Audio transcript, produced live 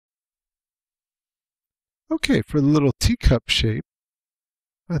Okay, for the little teacup shape,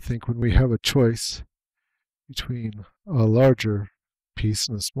 I think when we have a choice between a larger piece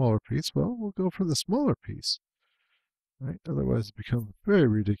and a smaller piece, well, we'll go for the smaller piece, right? Otherwise, it becomes very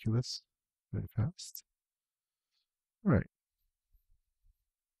ridiculous very fast. All right.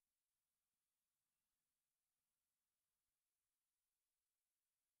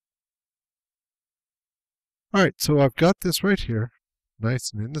 All right, so I've got this right here,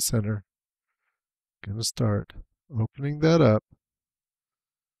 nice and in the center. Going to start opening that up.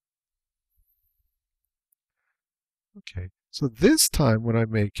 Okay, so this time when I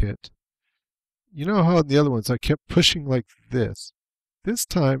make it, you know how in the other ones I kept pushing like this. This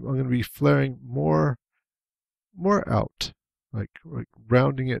time I'm going to be flaring more out, like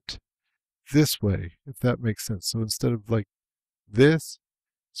rounding it this way, if that makes sense. So instead of like this,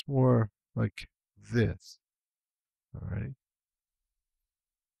 it's more like this. All right.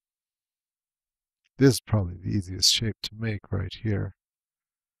 This is probably the easiest shape to make right here.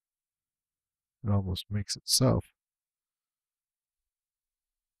 It almost makes itself.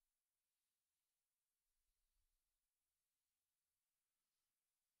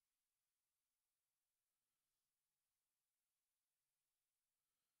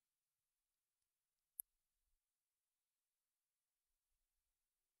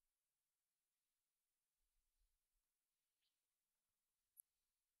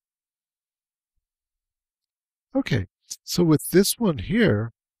 Okay, so with this one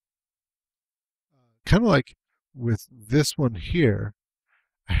here, kind of like with this one here,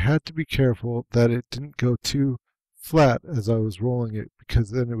 I had to be careful that it didn't go too flat as I was rolling it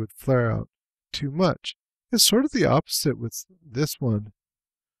because then it would flare out too much. It's sort of the opposite with this one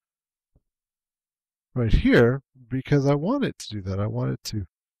right here because I want it to do that. I want it to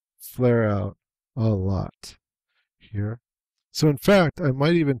flare out a lot here. So in fact, I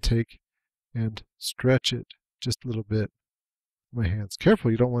might even take and stretch it just a little bit with my hands.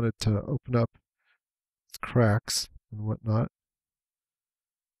 Careful, you don't want it to open up with cracks and whatnot.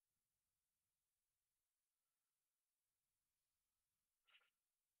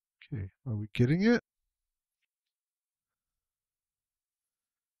 Okay, are we getting it?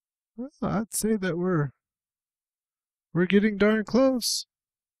 Well, I'd say that we're getting darn close.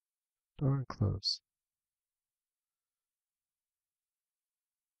 Darn close.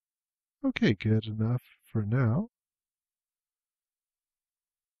 Okay, good enough for now.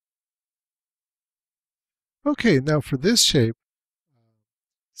 Okay, now for this shape,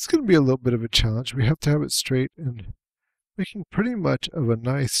 it's going to be a little bit of a challenge. We have to have it straight and making pretty much of a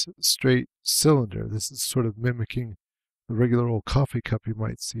nice straight cylinder. This is sort of mimicking the regular old coffee cup you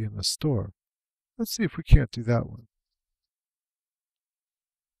might see in a store. Let's see if we can't do that one.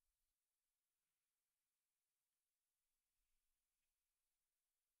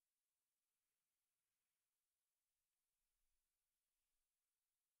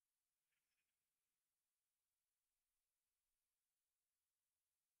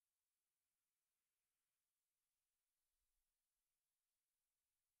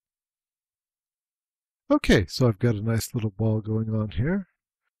 Okay, so I've got a nice little ball going on here.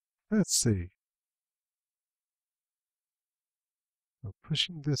 Let's see. I'm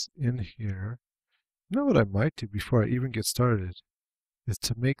pushing this in here. You know what I might do before I even get started is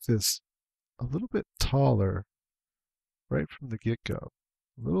to make this a little bit taller right from the get-go.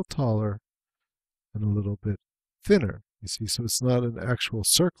 A little taller and a little bit thinner, you see, so it's not an actual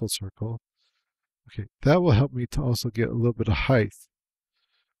circle. Okay, that will help me to also get a little bit of height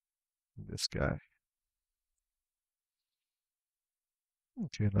in this guy.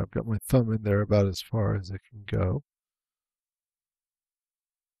 Okay, and I've got my thumb in there about as far as it can go.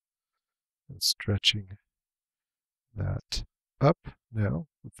 And stretching that up now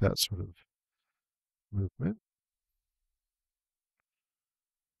with that sort of movement.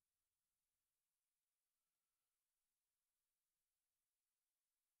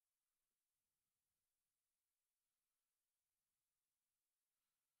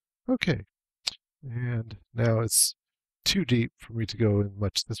 Okay, and now it's too deep for me to go in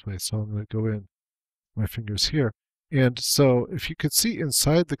much this way, so I'm going to go in my fingers here. And so if you could see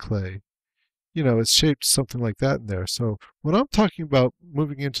inside the clay, you know, it's shaped something like that in there. So when I'm talking about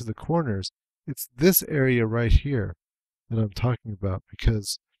moving into the corners, it's this area right here that I'm talking about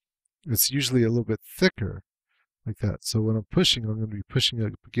because it's usually a little bit thicker like that. So when I'm pushing, I'm going to be pushing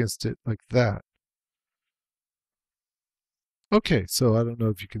up against it like that. Okay, so I don't know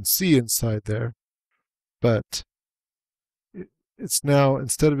if you can see inside there, but it, it's now,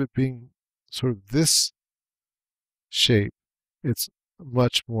 instead of it being sort of this shape, it's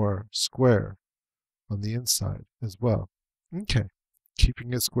much more square on the inside as well. Okay,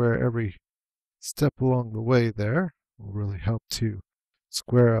 keeping it square every step along the way there will really help to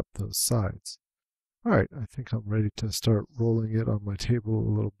square up those sides. All right, I think I'm ready to start rolling it on my table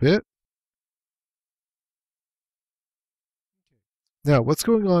a little bit. Now, what's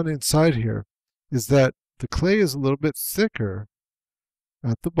going on inside here is that the clay is a little bit thicker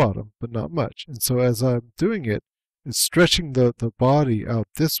at the bottom, but not much. And so as I'm doing it, it's stretching the body out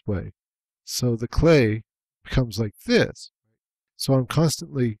this way. So the clay becomes like this. So I'm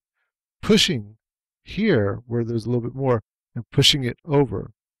constantly pushing here where there's a little bit more and pushing it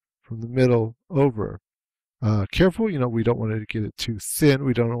over from the middle over. Careful, we don't want to get it too thin.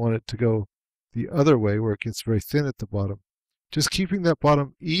 We don't want it to go the other way where it gets very thin at the bottom. Just keeping that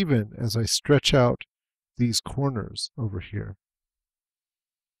bottom even as I stretch out these corners over here.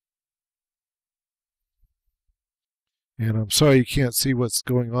 And I'm sorry you can't see what's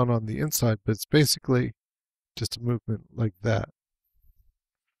going on the inside, but it's basically just a movement like that.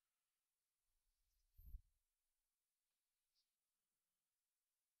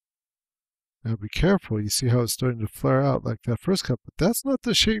 Now be careful, you see how it's starting to flare out like that first cup, but that's not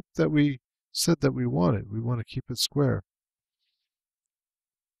the shape that we said that we wanted. We want to keep it square.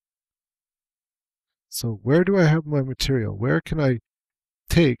 So where do I have my material? Where can I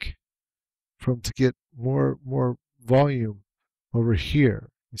take from to get more volume over here?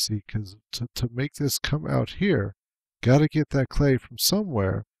 You see, because to make this come out here, got to get that clay from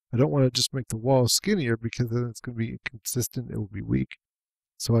somewhere. I don't want to just make the wall skinnier because then it's going to be inconsistent. It will be weak.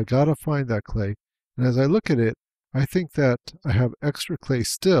 So I got to find that clay. And as I look at it, I think that I have extra clay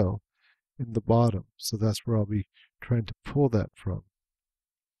still in the bottom. So that's where I'll be trying to pull that from.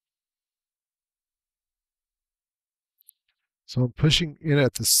 So I'm pushing in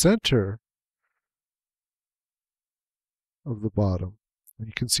at the center of the bottom. And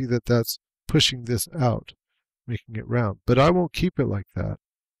you can see that that's pushing this out, making it round. But I won't keep it like that.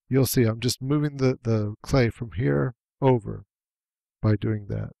 You'll see I'm just moving the clay from here over by doing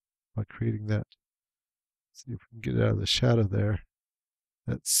that, by creating that. Let's see if we can get it out of the shadow there.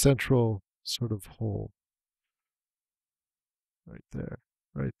 That central sort of hole. Right there.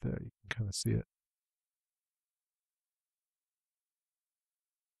 Right there. You can kind of see it.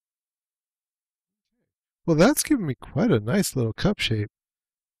 Well, that's giving me quite a nice little cup shape,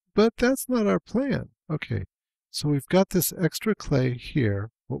 but that's not our plan. Okay, so we've got this extra clay here.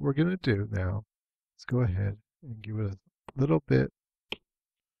 What we're going to do now is go ahead and give it a little bit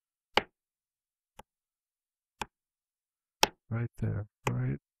right there,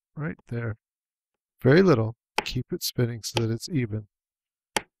 right there. Very little. Keep it spinning so that it's even.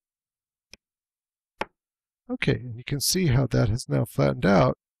 Okay, and you can see how that has now flattened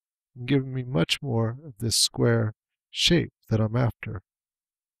out and given me much more of this square shape that I'm after.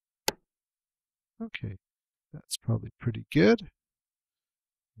 Okay, that's probably pretty good.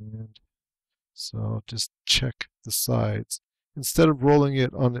 And so I'll just check the sides. Instead of rolling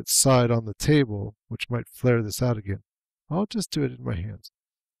it on its side on the table, which might flare this out again, I'll just do it in my hands.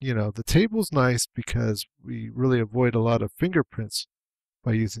 The table's nice because we really avoid a lot of fingerprints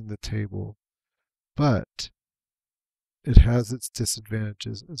by using the table, but it has its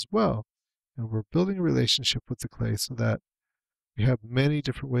disadvantages as well. And we're building a relationship with the clay so that we have many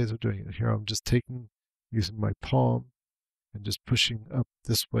different ways of doing it. Here I'm just using my palm and just pushing up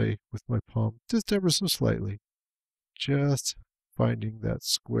this way with my palm, just ever so slightly. Just finding that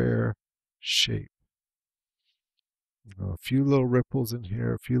square shape. A few little ripples in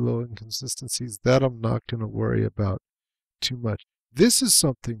here, a few little inconsistencies, that I'm not going to worry about too much. This is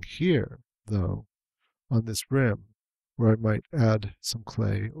something here, though, on this rim, where I might add some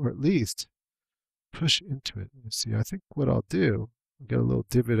clay, or at least push into it. You see, I think what I'll do, I'll get a little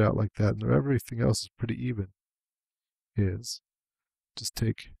divot out like that, and everything else is pretty even, is just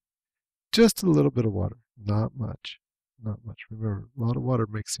take just a little bit of water. Not much. Not much. Remember, a lot of water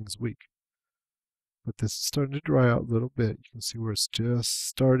makes things weak. But this is starting to dry out a little bit. You can see where it's just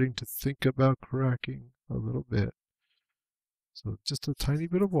starting to think about cracking a little bit. So just a tiny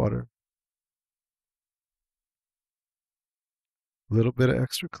bit of water. A little bit of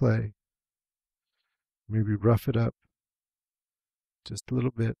extra clay. Maybe rough it up. Just a little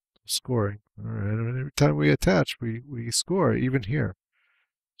bit of scoring. All right, and every time we attach, we score, even here.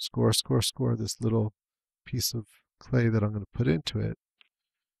 Score, score, score this little piece of clay that I'm going to put into it.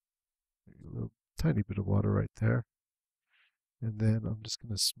 A little tiny bit of water right there. And then I'm just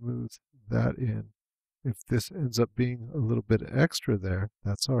going to smooth that in. If this ends up being a little bit extra there,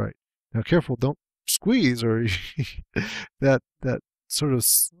 that's all right. Now careful, don't squeeze or that sort of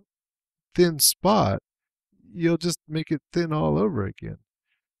thin spot, you'll just make it thin all over again.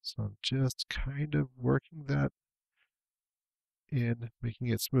 So I'm just kind of working that in making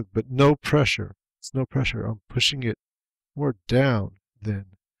it smooth, but no pressure. It's no pressure. I'm pushing it more down than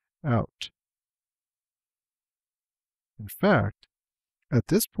out. In fact, at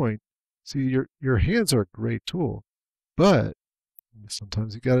this point, see, your hands are a great tool, but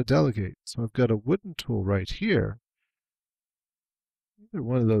sometimes you got to delegate. So I've got a wooden tool right here. Either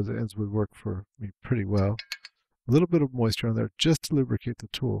one of those ends would work for me pretty well. A little bit of moisture on there just to lubricate the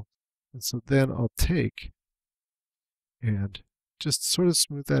tool. And so then I'll take and just sort of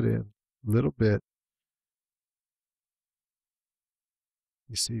smooth that in a little bit.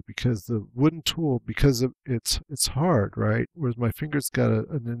 You see, because the wooden tool, because of it's hard, right? Whereas my fingers got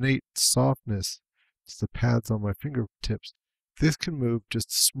an innate softness to the pads on my fingertips. This can move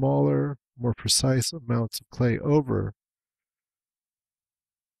just smaller, more precise amounts of clay over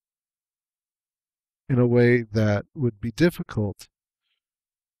in a way that would be difficult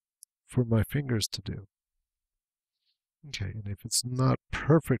for my fingers to do. Okay, and if it's not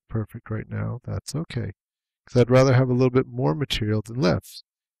perfect right now, that's okay. Because I'd rather have a little bit more material than less.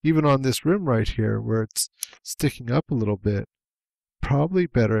 Even on this rim right here, where it's sticking up a little bit, probably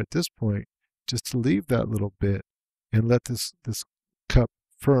better at this point just to leave that little bit and let this cup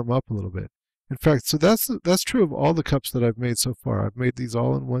firm up a little bit. In fact, so that's true of all the cups that I've made so far. I've made these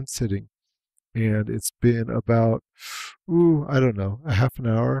all in one sitting, and it's been about, I don't know, a half an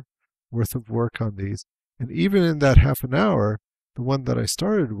hour worth of work on these. And even in that half an hour, the one that I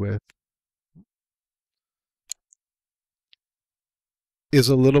started with is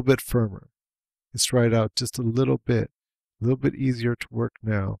a little bit firmer. It's dried out just a little bit easier to work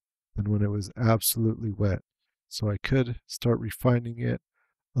now than when it was absolutely wet. So I could start refining it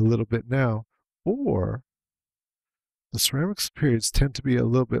a little bit now, or the ceramics periods tend to be a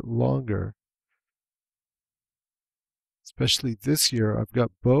little bit longer. Especially this year, I've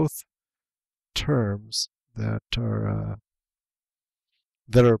got both terms that are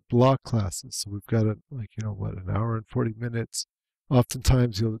block classes. So we've got an hour and 40 minutes.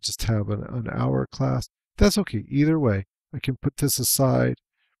 Oftentimes you'll just have an hour class. That's okay. Either way, I can put this aside,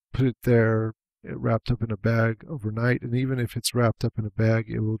 put it there, wrapped up in a bag overnight. And even if it's wrapped up in a bag,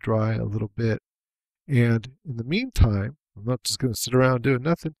 it will dry a little bit. And in the meantime, I'm not just going to sit around doing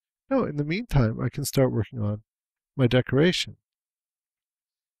nothing. No, in the meantime, I can start working on my decoration.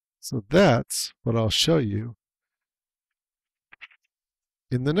 So that's what I'll show you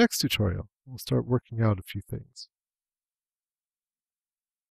in the next tutorial. We'll start working out a few things.